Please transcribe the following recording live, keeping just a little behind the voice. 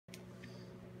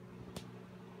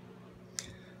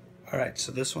Alright,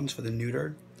 so this one's for the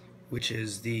neuter, which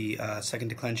is the second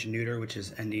declension neuter, which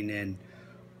is ending in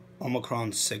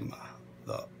Omicron sigma,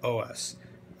 the OS.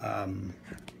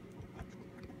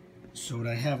 So what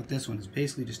I have with this one is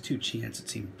basically just two chants that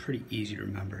seem pretty easy to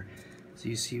remember. So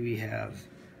you see we have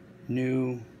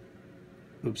nu,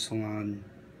 upsilon,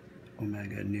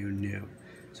 omega, nu.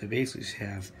 So basically just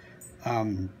have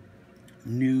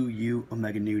nu, u,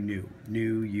 omega, nu,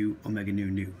 u, omega,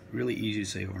 nu. Really easy to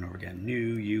say over and over again. Nu,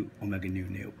 u, omega,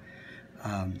 nu.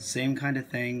 Same kind of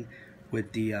thing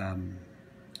with the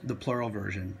plural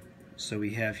version. So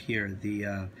we have here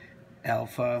the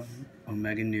alpha,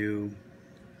 omega, nu,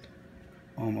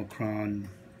 omicron,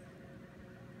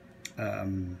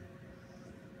 drawing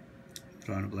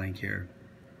a blank here,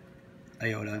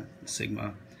 iota,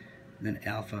 sigma, and then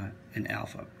alpha and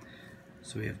alpha.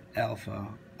 So we have alpha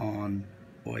on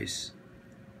ois,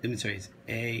 it's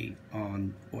A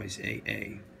on ois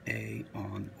A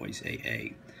on ois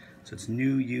A. So it's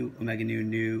nu, u, omega,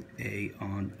 nu, A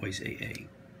on ois A.